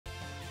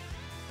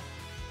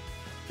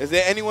Is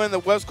there anyone in the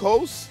West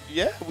Coast?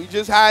 Yeah, we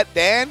just had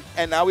Dan,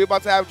 and now we're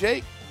about to have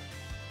Jake.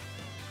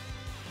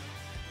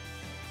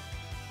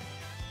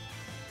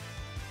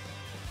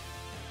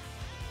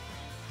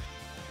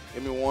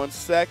 Give me 1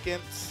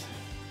 second.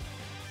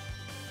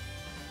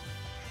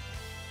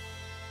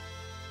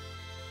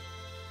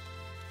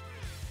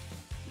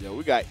 Yo,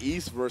 we got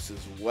East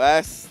versus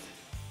West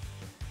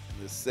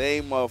in the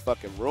same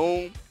motherfucking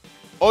room.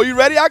 Oh, you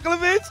ready,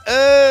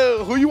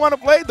 Akalovich? Who you want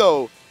to play,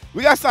 though?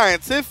 We got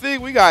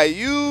Scientific. We got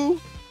you.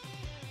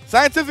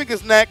 Scientific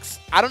is next.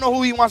 I don't know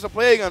who he wants to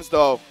play against,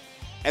 though.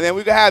 And then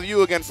we can have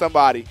you against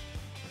somebody.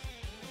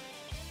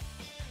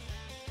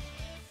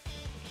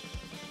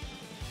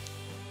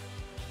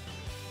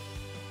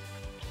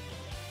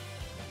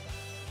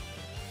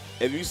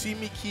 If you see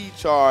me key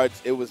charge,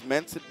 it was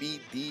meant to be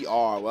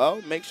DR.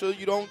 Well, make sure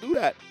you don't do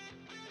that.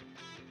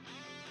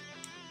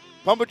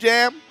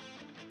 PumperJam,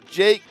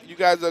 Jake, you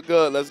guys are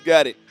good. Let's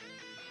get it.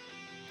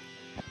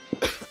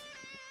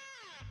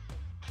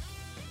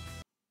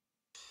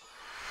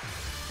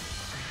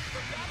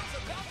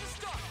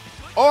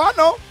 Oh, I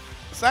know.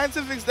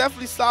 Scientific's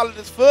definitely solid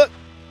as foot.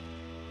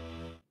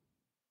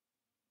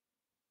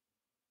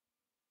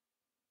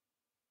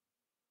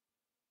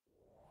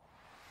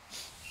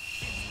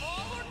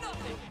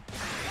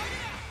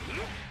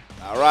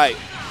 All right.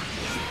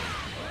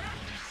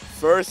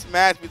 First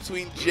match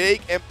between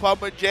Jake and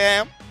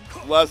PumperJam.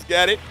 Let's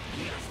get it.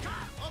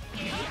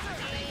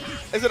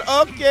 Is it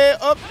okay?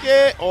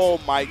 Okay. Oh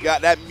my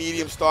God, that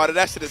medium started.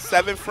 That shit is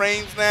 7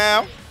 frames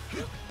now.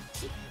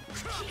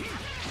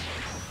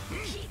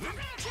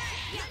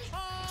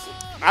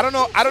 I don't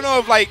know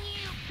if like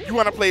you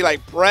want to play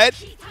like bread.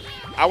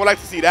 I would like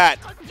to see that.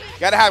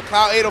 Gotta have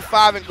Cloud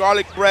 805 and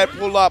garlic bread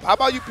pull up. How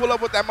about you pull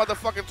up with that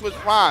motherfucking Twitch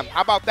Prime? How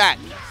about that?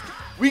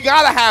 We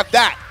gotta have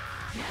that.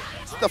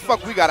 What the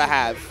fuck we gotta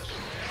have?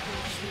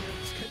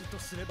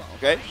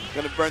 Okay,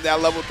 gonna burn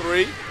that level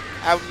 3.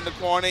 Have him in the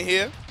corner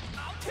here.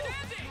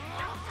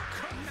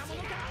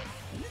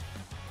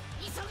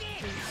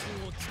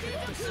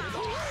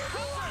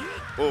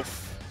 Oof.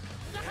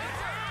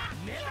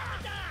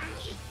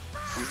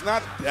 He's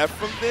not dead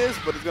from this,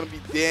 but it's gonna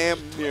be damn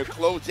near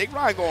close. Jake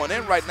Ryan going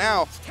in right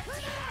now.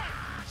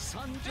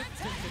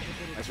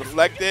 Nice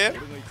reflect there.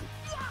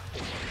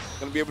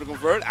 Gonna be able to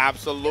convert,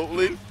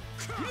 absolutely.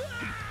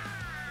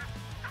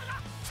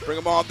 Bring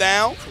him on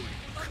down.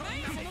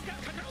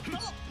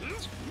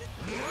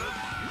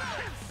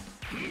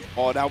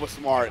 Oh, that was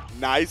smart.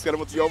 Nice, got him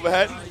with the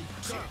overhead.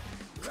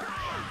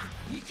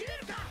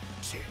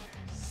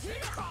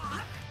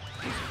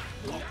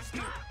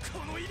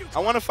 I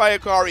want to fire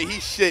Kari.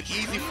 He's shit.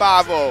 Easy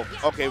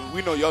 5-0. Okay,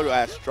 we know your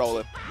ass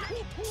trolling.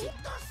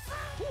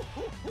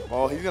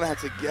 Oh, he's going to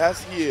have to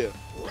guess here.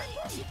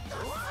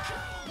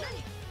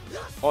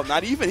 Oh,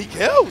 not even. He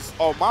kills.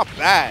 Oh, my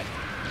bad.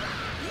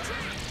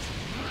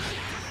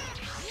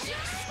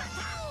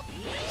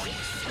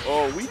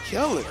 Oh, we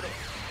killing.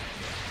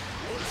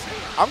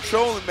 I'm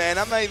trolling, man.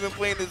 I'm not even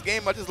playing this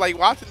game. I just like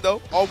watching,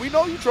 though. Oh, we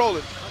know you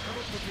trolling.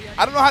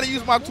 I don't know how to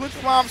use my Twitch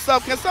Prime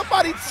sub. Can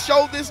somebody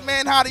show this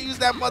man how to use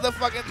that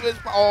motherfucking Twitch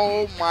Prime?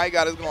 Oh, my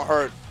God. It's going to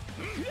hurt.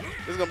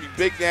 There's going to be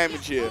big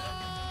damage here.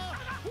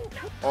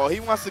 Oh, he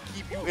wants to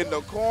keep you in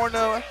the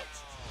corner.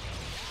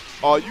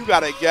 Oh, you got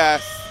to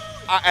guess.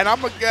 And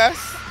I'm going to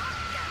guess.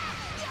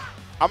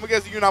 I'm going to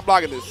guess you're not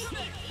blocking this.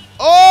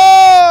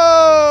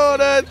 Oh,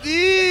 the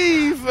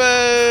defense.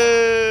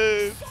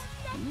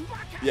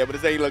 Yeah, but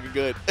this ain't looking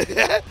good.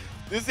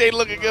 This ain't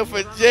looking good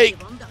for Jake.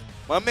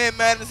 My man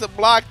managed to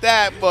block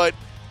that, but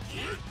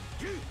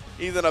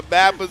he's in a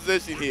bad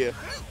position here.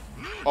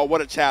 Oh,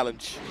 what a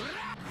challenge.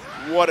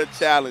 What a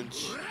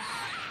challenge.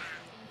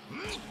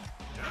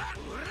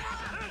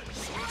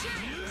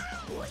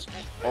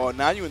 Oh,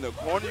 now you in the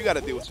corner. You got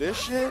to deal with this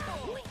shit.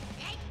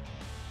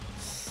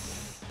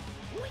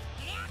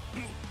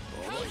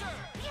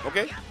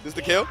 Okay, this is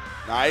the kill.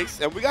 Nice.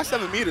 And we got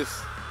 7 meters.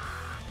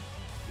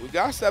 We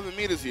got 7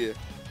 meters here.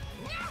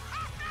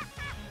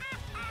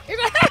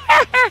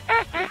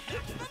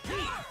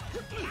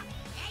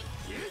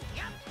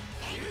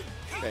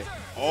 Okay.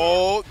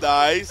 Oh,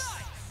 nice.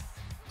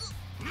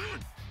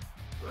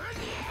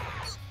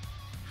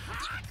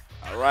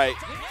 All right.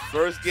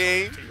 First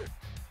game.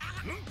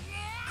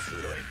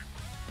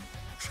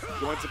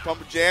 Going to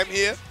PumperJam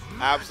here.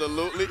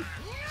 Absolutely.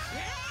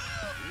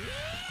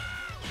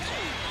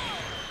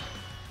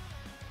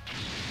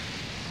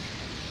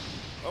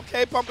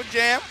 Okay,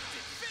 PumperJam.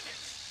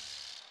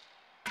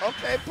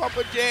 Okay,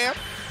 PumperJam.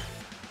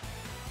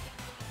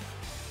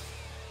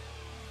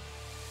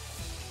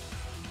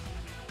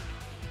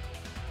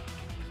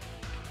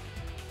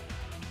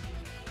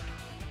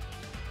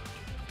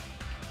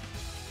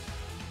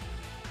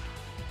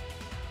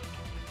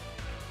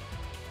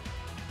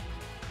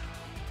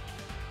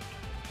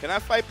 Can I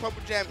fight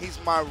PumperJam? He's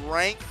my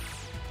rank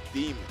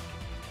demon.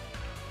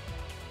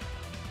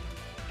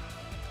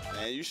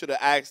 Man, you should have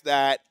asked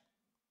that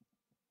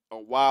a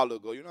while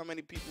ago. You know how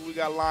many people we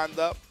got lined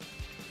up?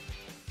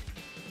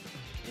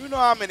 You know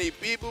how many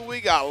people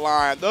we got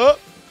lined up?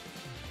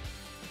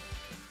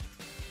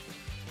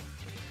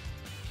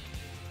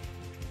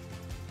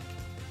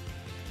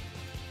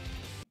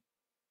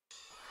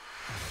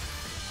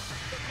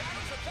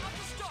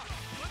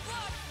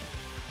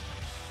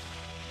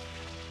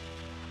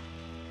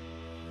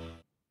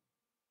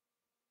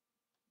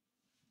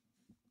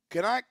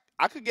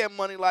 I could get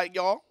money like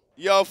y'all.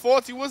 Yo,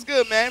 40, what's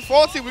good, man?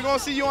 40, we gonna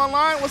see you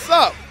online? What's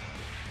up?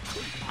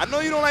 I know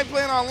you don't like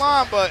playing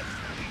online, but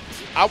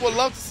I would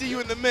love to see you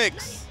in the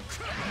mix.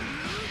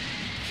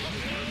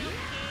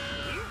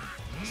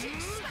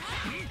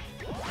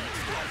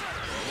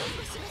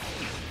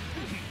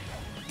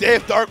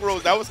 Damn, Dark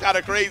Rose, that was kind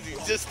of crazy.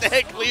 Just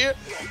stand clear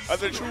of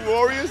the true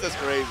warriors? That's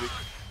crazy.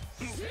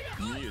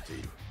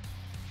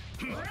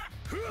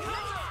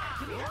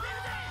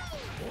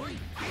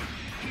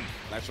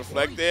 Nice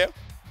reflect there.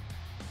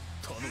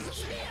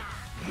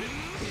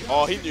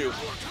 Oh, he knew.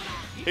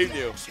 He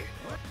knew.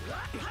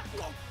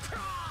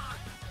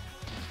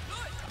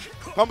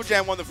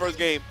 PumperJam won the first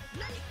game.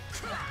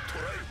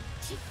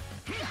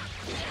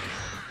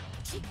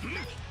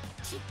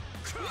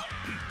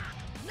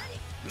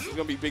 This is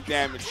going to be big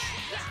damage.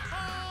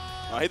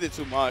 Oh, he did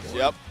too much.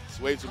 Yep, it's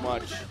way too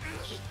much.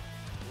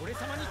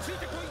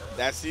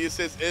 That C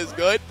assist is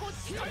good.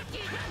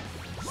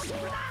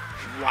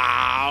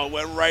 Wow,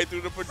 went right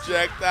through the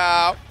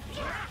projectile.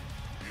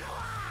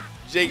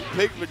 Jake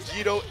picked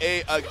Vegito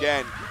A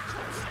again.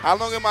 How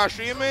long am I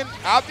streaming?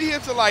 I'll be here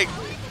till like,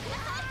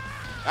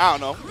 I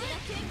don't know.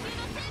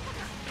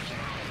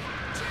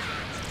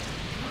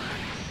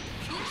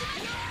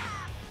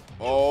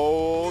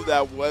 Oh,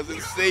 that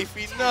wasn't safe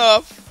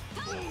enough.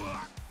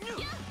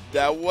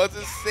 That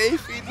wasn't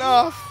safe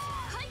enough.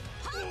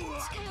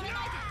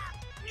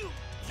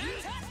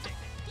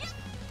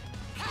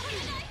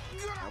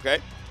 Okay.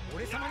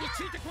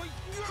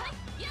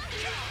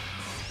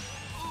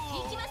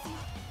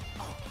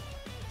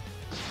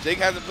 Jake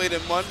hasn't played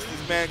in months.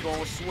 This man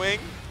going to swing.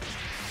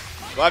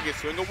 Fuck it,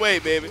 swing away,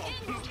 baby.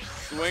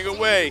 Swing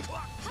away.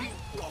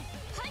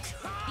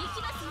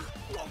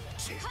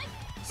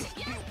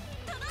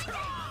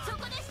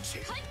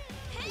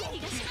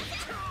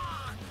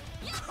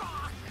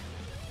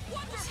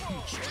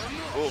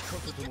 Oof.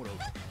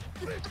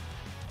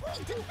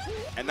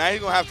 And now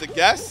he's going to have to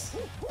guess.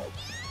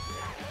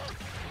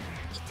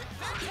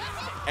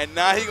 And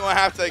now he's going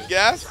to have to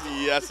guess.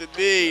 Yes,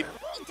 indeed.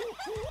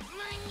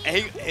 And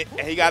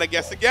he got to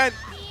guess again.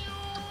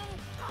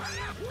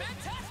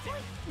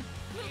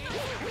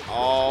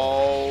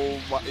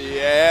 Oh,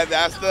 yeah,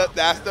 that's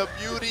the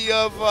beauty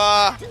of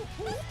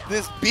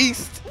this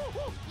beast.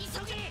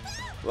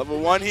 Level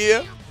 1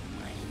 here.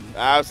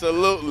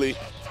 Absolutely.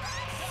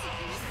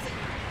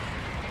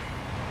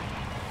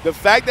 The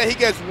fact that he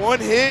gets one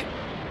hit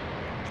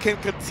can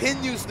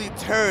continuously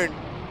turn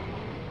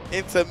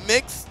into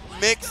mix,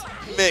 mix,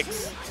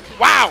 mix.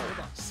 Wow.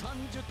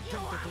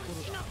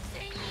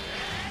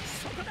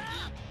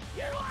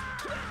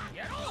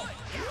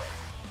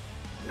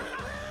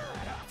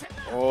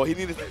 Oh, he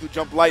needed to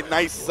jump light.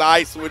 Nice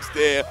side switch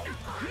there.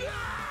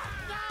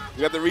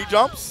 You got the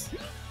re-jumps?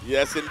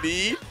 Yes,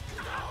 indeed.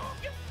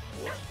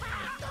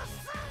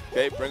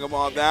 Okay, bring them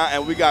all down.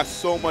 And we got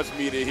so much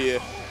meter here.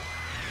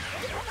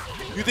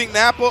 You think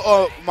Nappa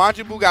or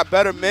Majin got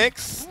better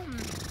mix?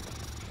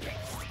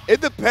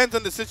 It depends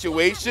on the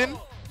situation.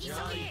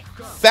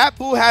 Fat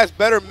Boo has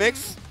better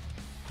mix.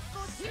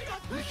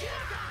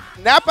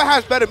 Nappa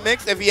has better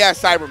mix if he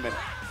has Cyberman.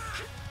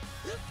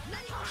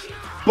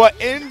 But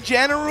in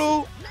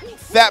general,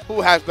 Fat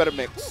Boo has better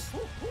mix.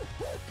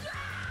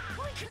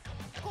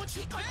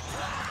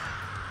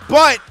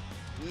 But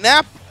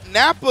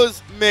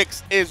Nappa's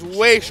mix is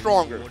way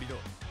stronger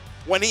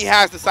when he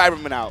has the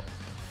Cyberman out.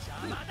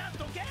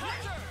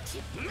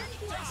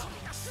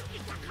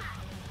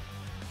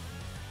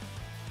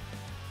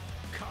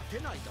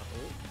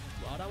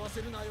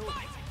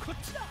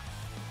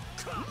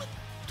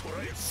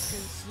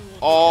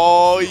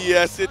 Oh,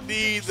 yes,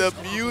 indeed. The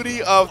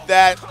beauty of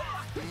that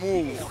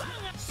move.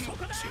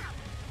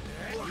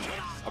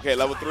 Okay,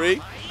 level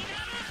 3.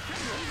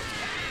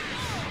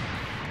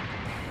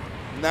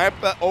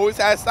 Nappa always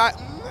has side.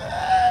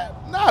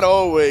 Not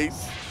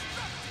always.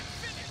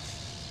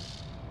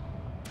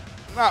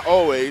 Not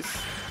always.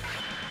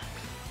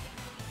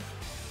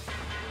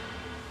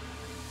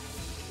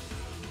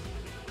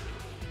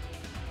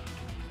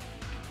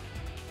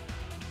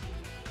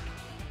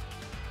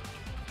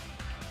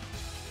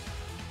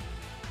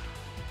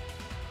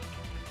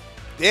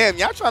 Damn,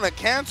 y'all trying to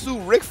cancel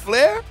Ric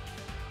Flair?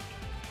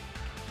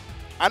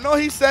 I know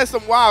he said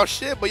some wild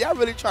shit, but y'all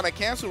really trying to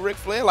cancel Ric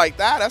Flair like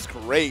that? That's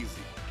crazy.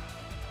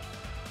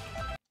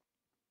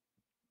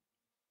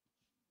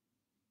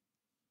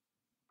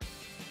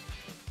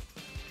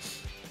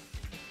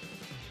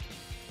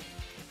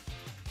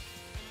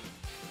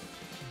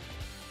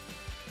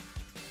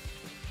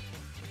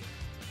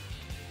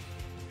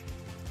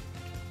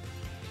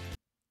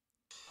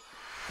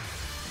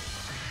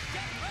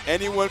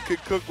 Anyone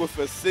could cook with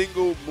a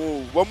single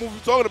move. What move you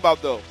talking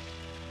about, though?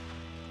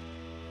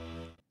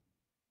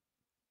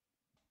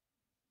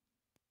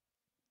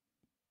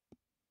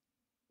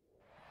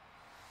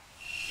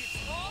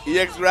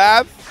 EX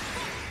grab.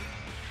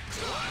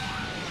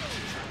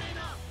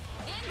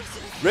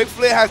 Ric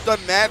Flair has done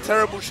mad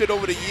terrible shit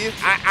over the years.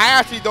 I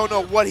actually don't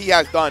know what he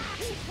has done.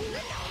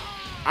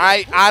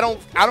 I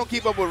don't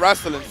keep up with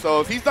wrestling.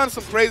 So if he's done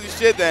some crazy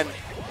shit, then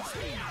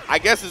I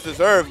guess it's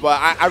deserved, but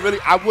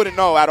I wouldn't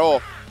know at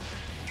all.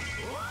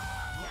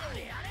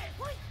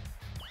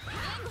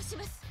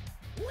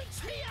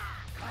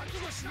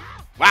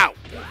 Wow.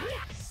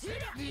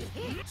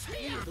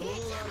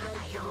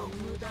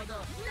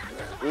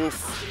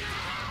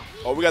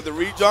 Oof. Oh, we got the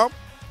re-jump.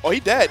 Oh, he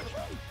dead.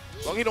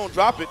 As long as he don't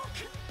drop it.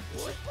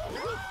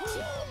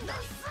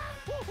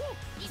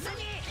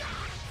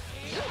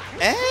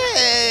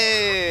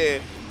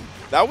 Hey,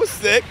 that was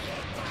sick.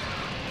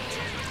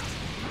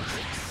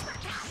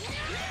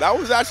 That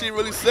was actually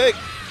really sick.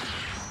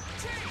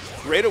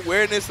 Great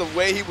awareness of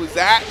where he was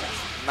at.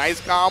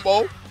 Nice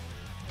combo.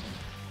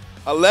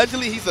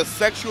 Allegedly, he's a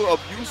sexual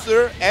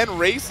abuser and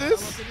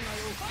racist.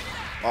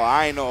 Oh,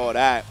 I ain't know all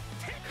that.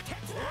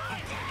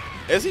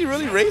 Is he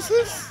really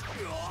racist?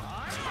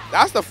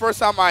 That's the first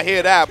time I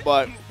hear that,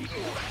 but.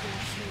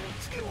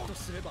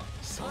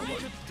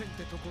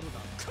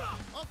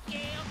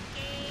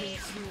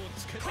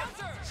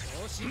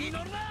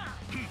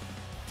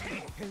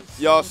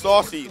 Yo,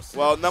 Saucy.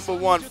 Well, number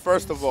one,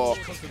 first of all,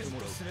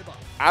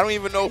 I don't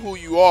even know who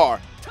you are.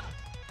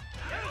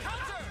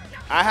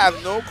 I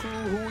have no clue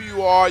who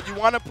you are. You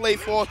want to play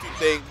faulty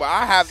thing, but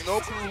I have no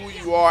clue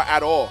who you are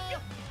at all.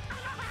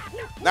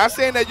 Not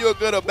saying that you're a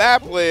good or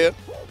bad player.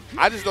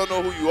 I just don't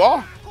know who you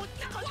are.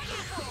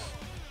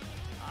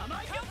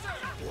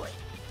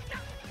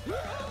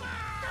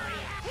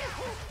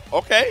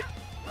 Okay.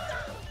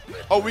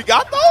 Oh, we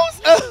got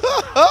those?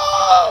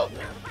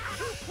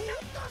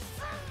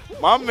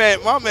 My man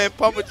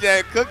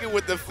PumperJam cooking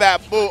with the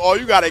fat bull. Oh,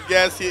 you got to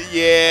guess it.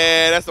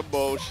 Yeah, that's some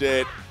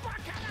bullshit.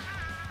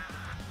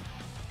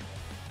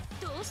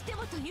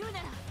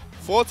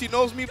 Faulty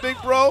knows me, big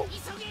bro.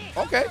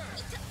 Okay.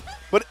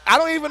 But I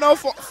don't even know if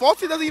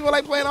Faulty doesn't even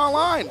like playing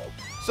online.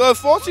 So if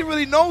Faulty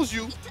really knows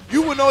you,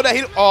 you would know that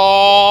he.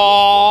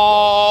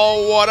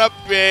 Oh, what a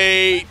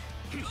bait.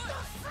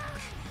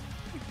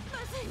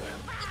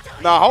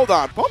 Nah, hold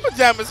on.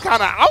 PumperJam is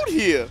kind of out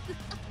here.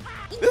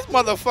 This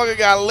motherfucker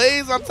got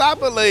layers on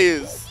top of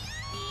layers.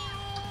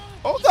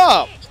 Hold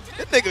up.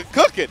 This nigga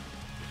cooking.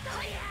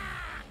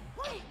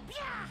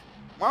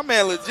 My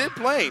man legit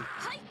playing.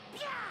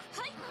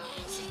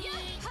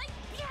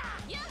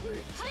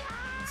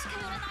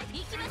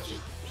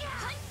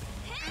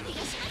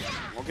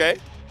 Okay.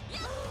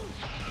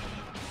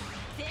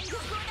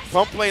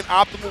 Pump playing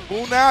optimal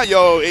boo now?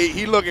 Yo,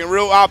 he looking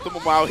real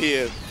optimal out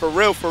here. For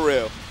real, for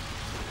real.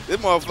 This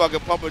motherfucker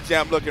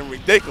PumperJam looking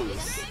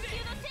ridiculous.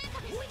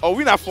 Oh,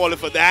 we not falling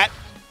for that.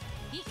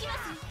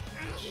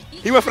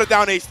 He went for the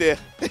down H there.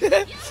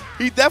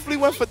 He definitely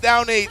went for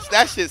down H.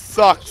 That shit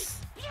sucks.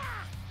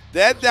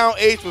 That down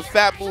H with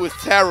Fat Boo is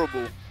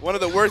terrible. One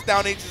of the worst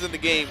down H's in the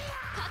game.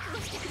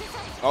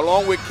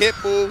 Along with Kit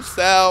Boo,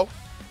 Cell.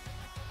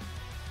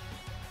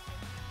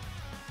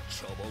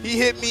 He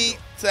hit me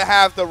to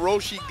have the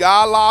Roshi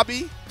Ga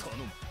lobby.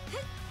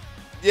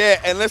 Yeah,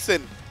 and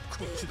listen,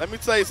 let me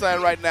tell you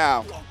something right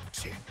now.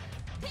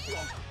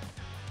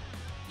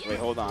 Wait,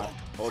 hold on.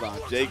 Hold on.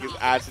 Jake is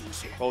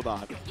actually, hold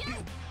on.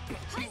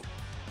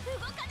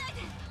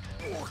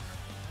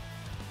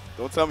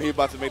 Don't tell me he's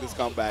about to make this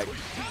comeback.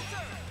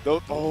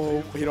 Don't,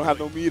 oh, he don't have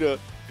no meter.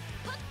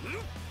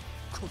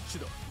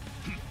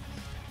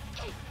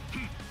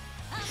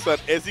 Son,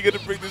 is he going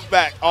to bring this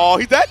back? Oh,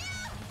 he's dead?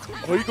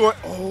 Oh, he going,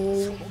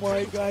 oh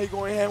my God, he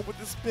going hand with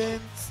the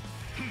spins.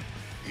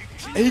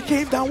 And he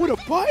came down with a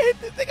button.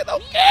 This nigga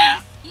don't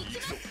care.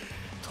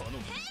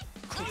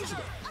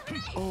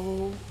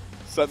 Oh.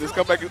 So this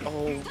comeback is,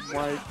 oh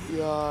my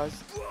gosh.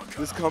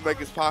 This comeback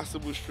is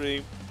possible,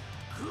 stream.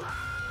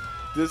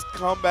 This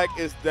comeback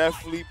is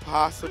definitely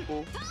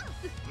possible.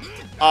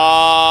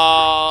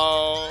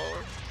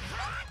 Oh.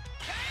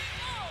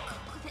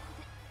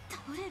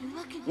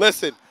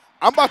 Listen,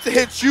 I'm about to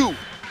hit you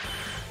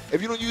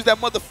if you don't use that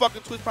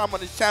motherfucking Twitch Prime on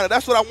this channel.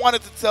 That's what I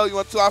wanted to tell you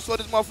until I saw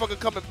this motherfucker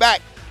coming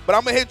back. But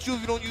I'm going to hit you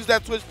if you don't use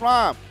that Twitch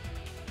Prime.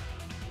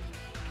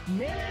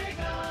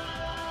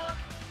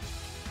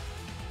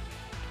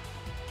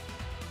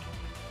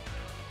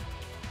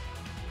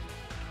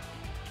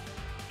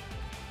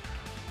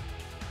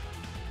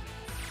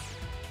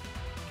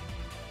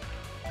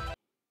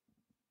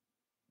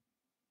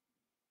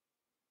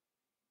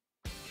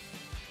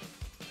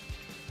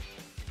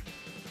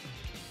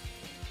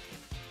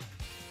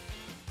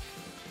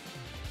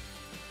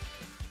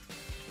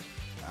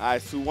 All right,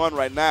 it's 2-1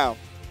 right now.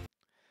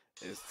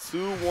 It's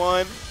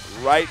 2-1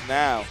 right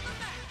now.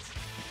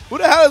 Who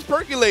the hell is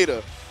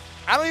Percolator?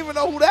 I don't even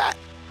know who that.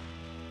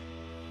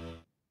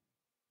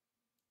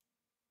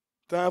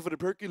 Time for the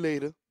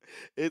Percolator.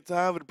 It's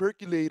time for the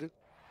Percolator.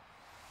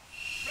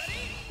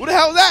 Who the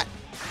hell is that?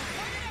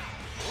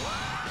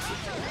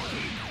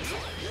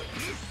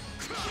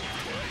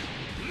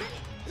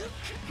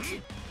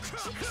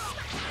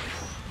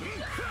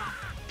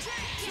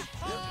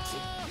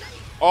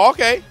 Oh,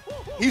 okay.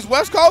 He's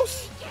West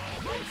Coast?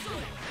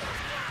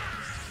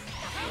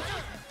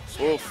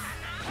 Oof.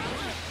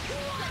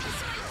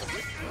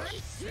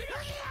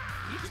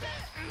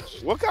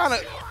 What kind of...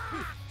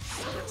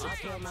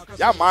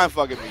 Y'all mind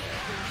fucking me.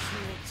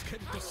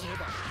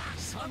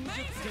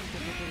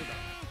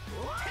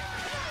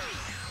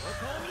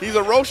 He's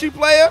a Roshi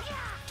player.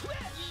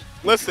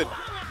 Listen,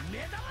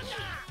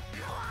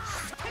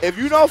 if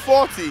you know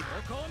Faulty,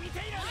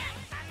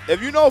 then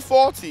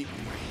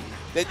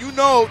you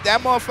know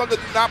that motherfucker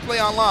do not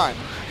play online.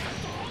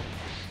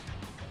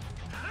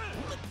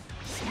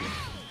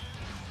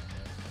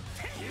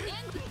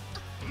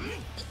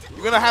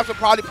 You're gonna have to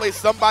probably play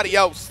somebody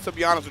else, to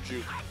be honest with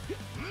you.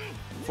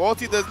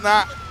 Faulty does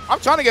not. I'm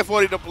trying to get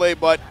Faulty to play,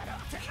 but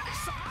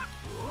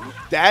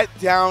that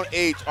down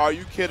H. Are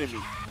you kidding me?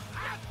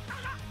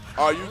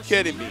 Are you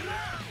kidding me?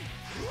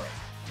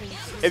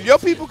 If your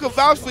people can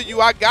vouch for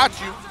you, I got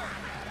you.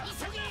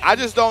 I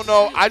just don't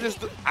know. I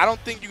don't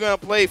think you're gonna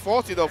play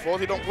Faulty though.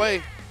 Faulty don't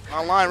play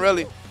online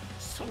really.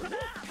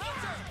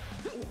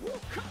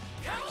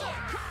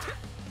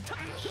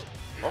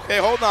 Okay,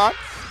 hold on.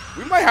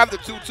 We might have the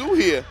 2-2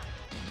 here.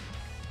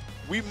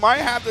 We might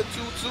have the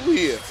 2-2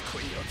 here.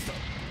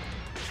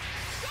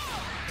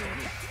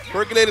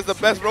 Percolator's the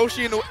best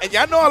Roshi in the, and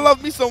y'all know I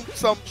love me some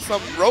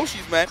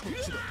Roshis, man.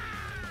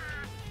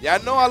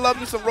 Y'all know I love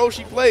me some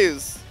Roshi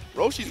players.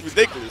 Roshi's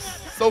ridiculous.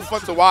 So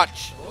fun to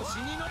watch.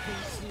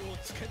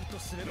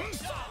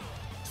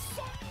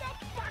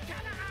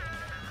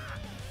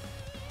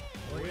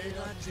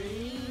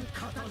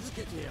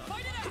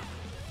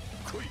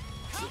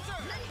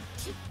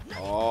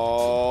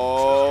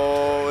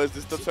 Oh, is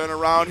this the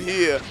turnaround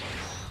here?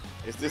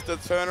 Is this the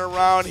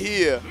turnaround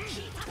here?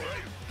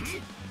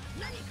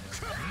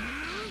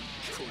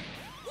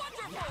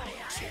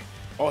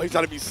 Oh, he's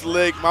trying to be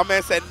slick. My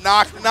man said,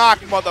 knock, knock,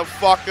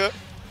 motherfucker.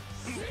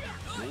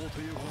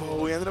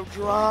 Oh, we ended up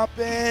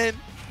dropping.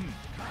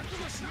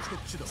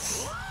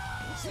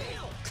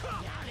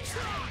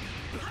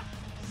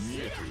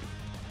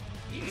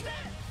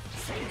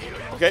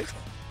 Okay.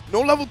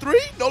 No level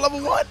 3? No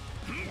level 1?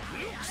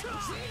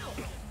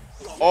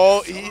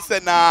 Oh, he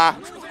said, nah.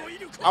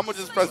 I'm going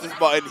to just press this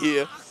button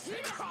here.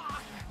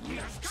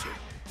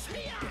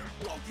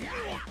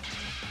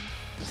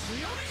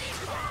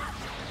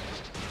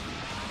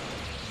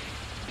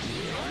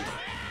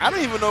 I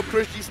don't even know if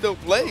Chris G still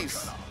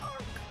plays.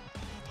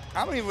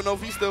 I don't even know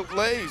if he still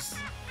plays.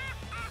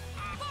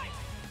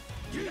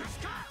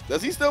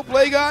 Does he still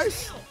play,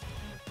 guys?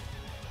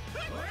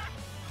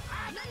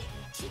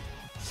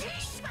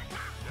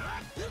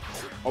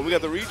 Oh, we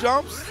got the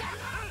re-jumps?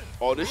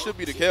 Oh, this should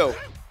be the kill.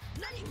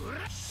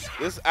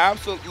 This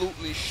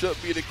absolutely should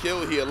be the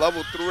kill here.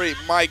 Level 3,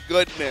 my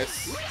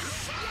goodness.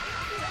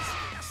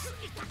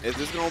 Is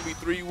this going to be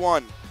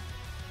 3-1?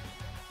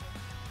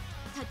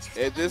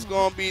 Is this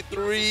going to be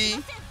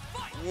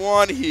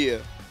 3-1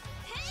 here?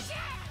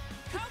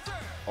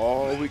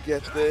 Oh, we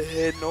get the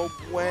hit. No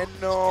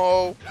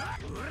bueno.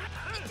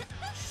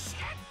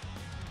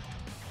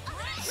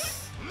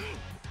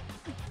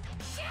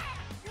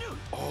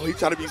 Oh, he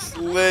trying to be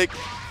slick.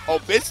 Oh,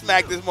 bitch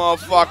smack this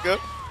motherfucker.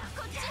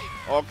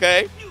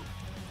 Okay.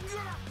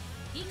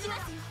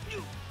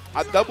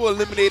 I double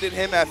eliminated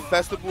him at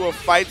Festival of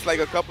Fights like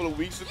a couple of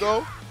weeks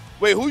ago.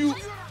 Wait, who you?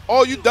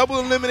 Oh, you double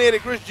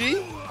eliminated Chris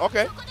G?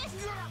 Okay.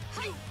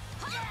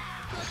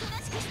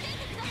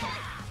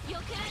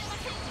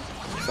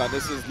 So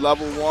this is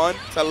level 1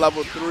 to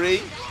level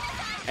 3.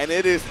 And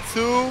it is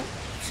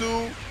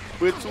 2-2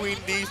 between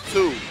these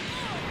two.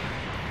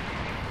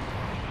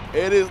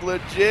 It is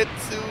legit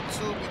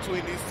 2-2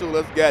 between these two.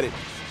 Let's get it.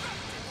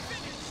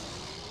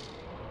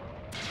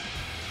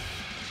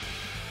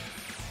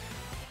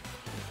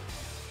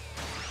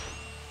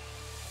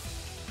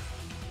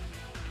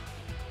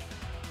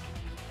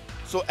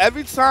 So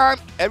every time,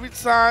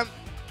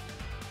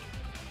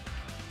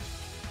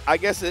 I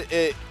guess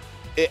it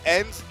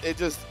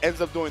just ends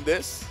up doing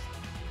this.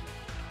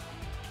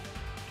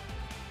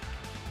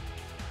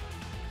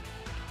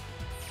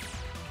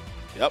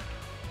 Yep,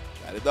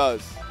 that it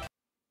does.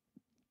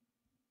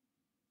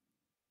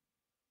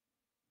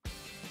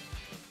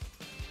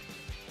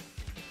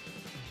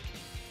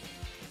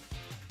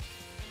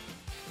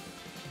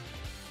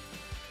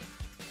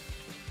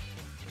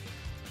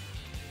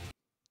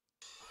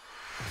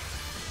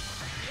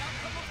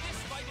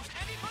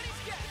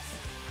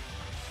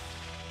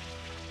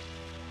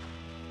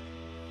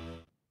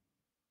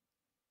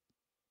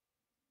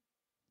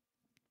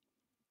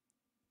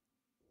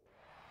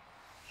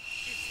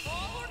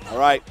 All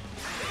right,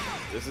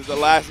 this is the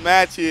last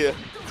match here.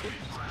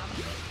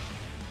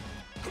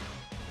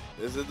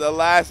 This is the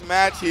last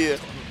match here.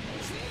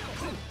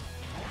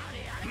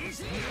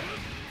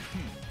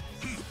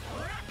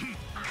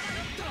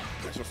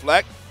 Let's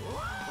reflect.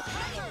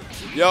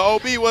 Yo,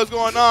 OB, what's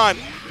going on?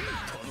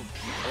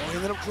 Oh, he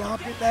ended up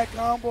dropping that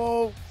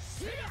combo.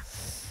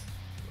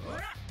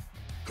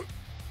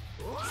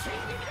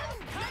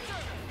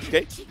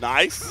 Okay,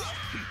 nice.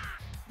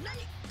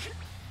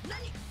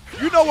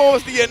 You know what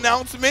was the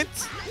announcement?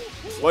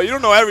 Well, you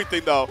don't know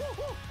everything, though.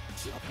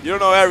 You don't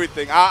know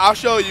everything. I'll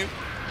show you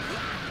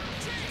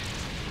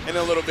in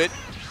a little bit.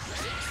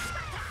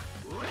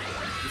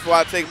 Before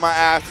I take my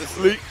ass to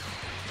sleep.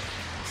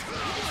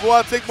 Before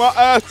I take my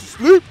ass to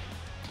sleep.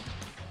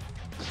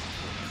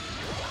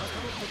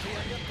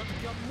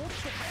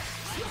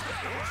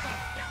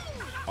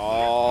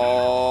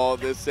 Oh,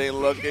 this ain't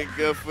looking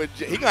good for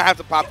Jake. He gonna have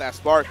to pop that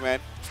spark, man.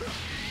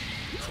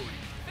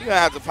 He gonna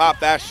have to pop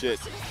that shit.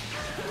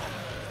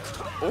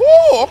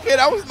 Ooh, okay,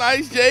 that was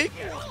nice, Jake.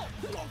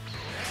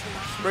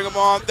 Bring him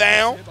on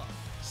down.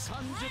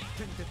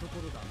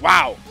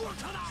 Wow.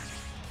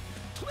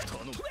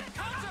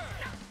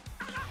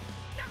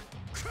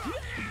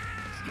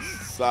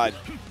 Son.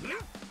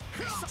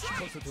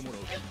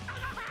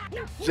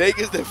 Jake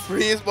is the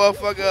freest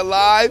motherfucker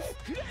alive.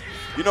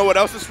 You know what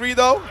else is free,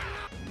 though?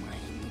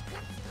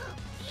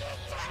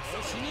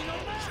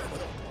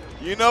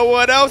 You know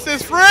what else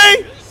is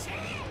free?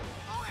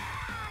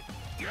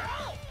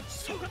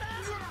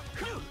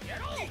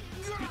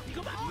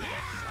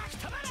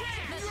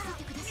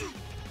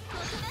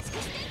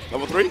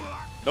 Level 3?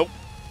 Nope.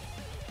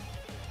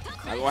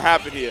 Not gonna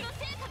happen here.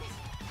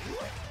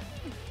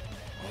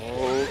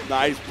 Oh,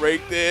 nice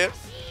break there.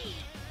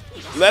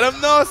 Let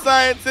him know,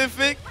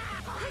 Scientific.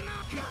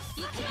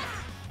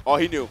 Oh,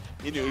 he knew.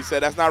 He knew. He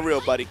said, that's not real,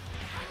 buddy.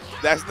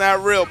 That's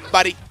not real,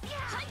 buddy.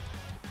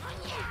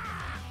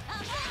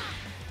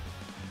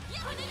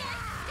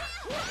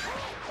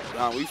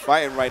 Nah, we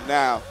fighting right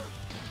now.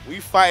 We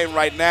fighting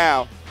right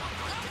now.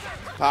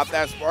 Pop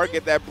that spark,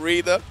 get that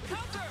breather.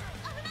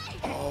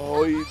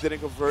 Oh, he didn't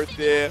convert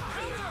there.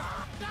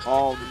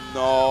 Oh,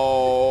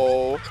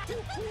 no.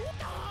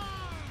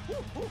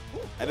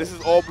 And this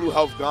is all blue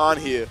health gone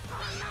here.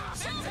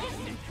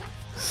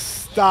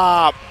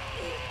 Stop.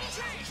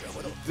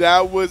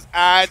 That was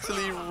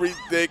actually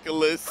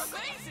ridiculous.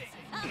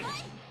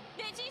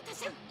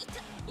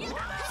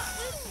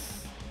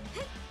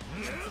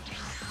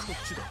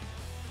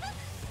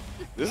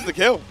 This is the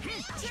kill.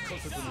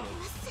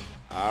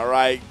 All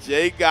right,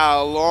 Jake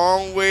got a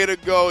long way to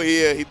go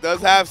here. He does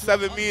have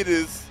 7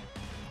 meters.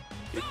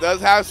 He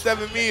does have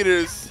 7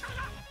 meters.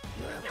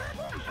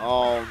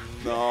 Oh,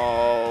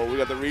 no. We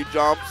got the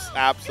re-jumps.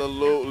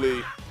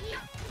 Absolutely.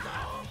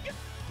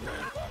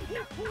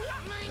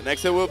 The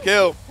next hit will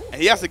kill.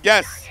 And he has to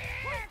guess.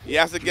 He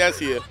has to guess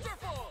here.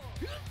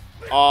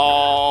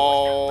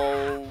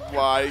 Oh,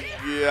 my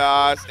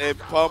gosh. And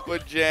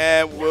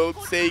PumperJam will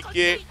take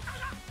it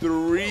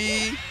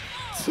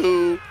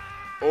 3-2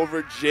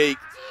 over Jake.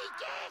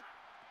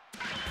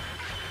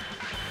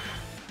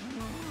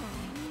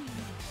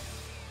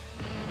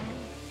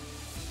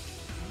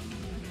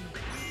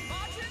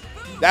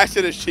 That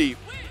shit is cheap.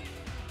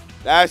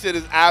 That shit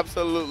is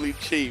absolutely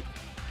cheap.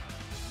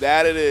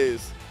 That it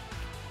is.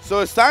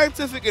 So it's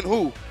Scientific and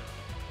who?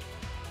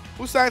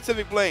 Who's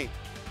Scientific playing?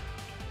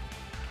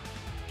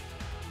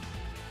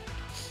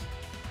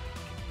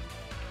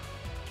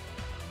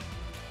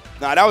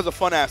 Nah, that was a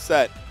fun-ass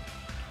set.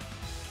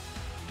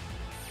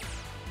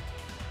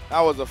 That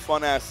was a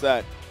fun-ass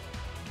set.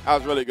 That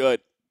was really good.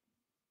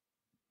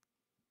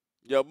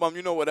 Yo, Bum,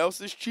 you know what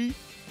else is cheap?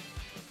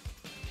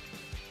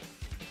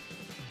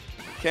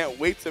 Can't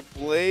wait to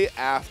play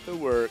after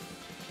work.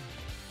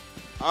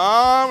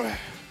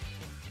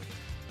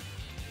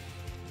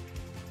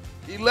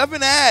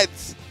 11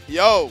 ads.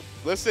 Yo,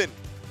 listen.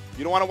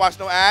 You don't want to watch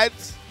no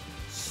ads?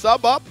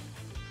 Sub up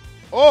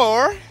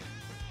or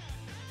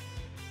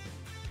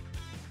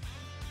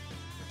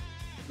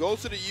go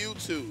to the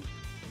YouTube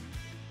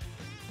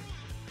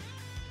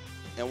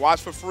and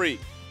watch for free.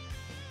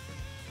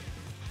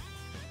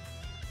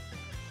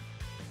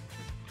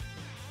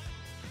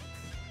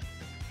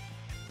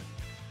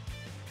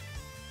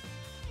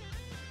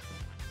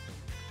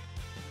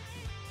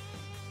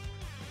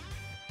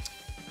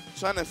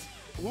 Trying to,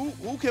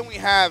 who can we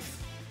have?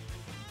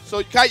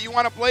 So, Kite, you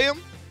want to play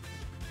him?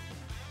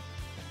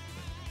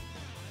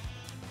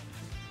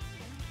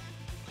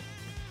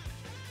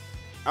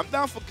 I'm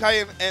down for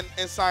Kite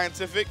and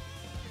Scientific.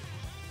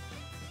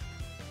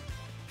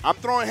 I'm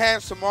throwing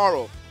hands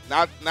tomorrow,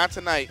 not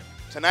tonight.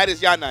 Tonight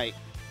is your night.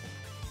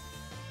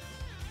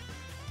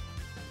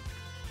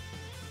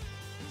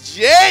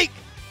 Jake!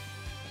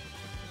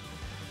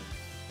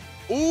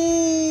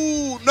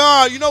 Ooh,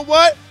 nah, you know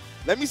what?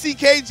 Let me see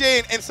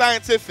KJ and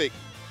Scientific.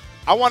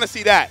 I want to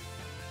see that.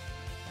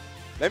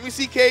 Let me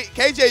see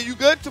KJ, you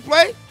good to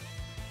play?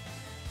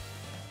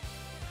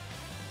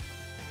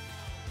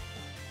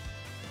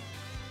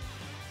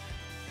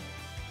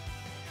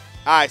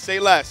 All right, say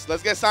less.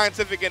 Let's get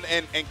Scientific and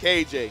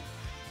KJ.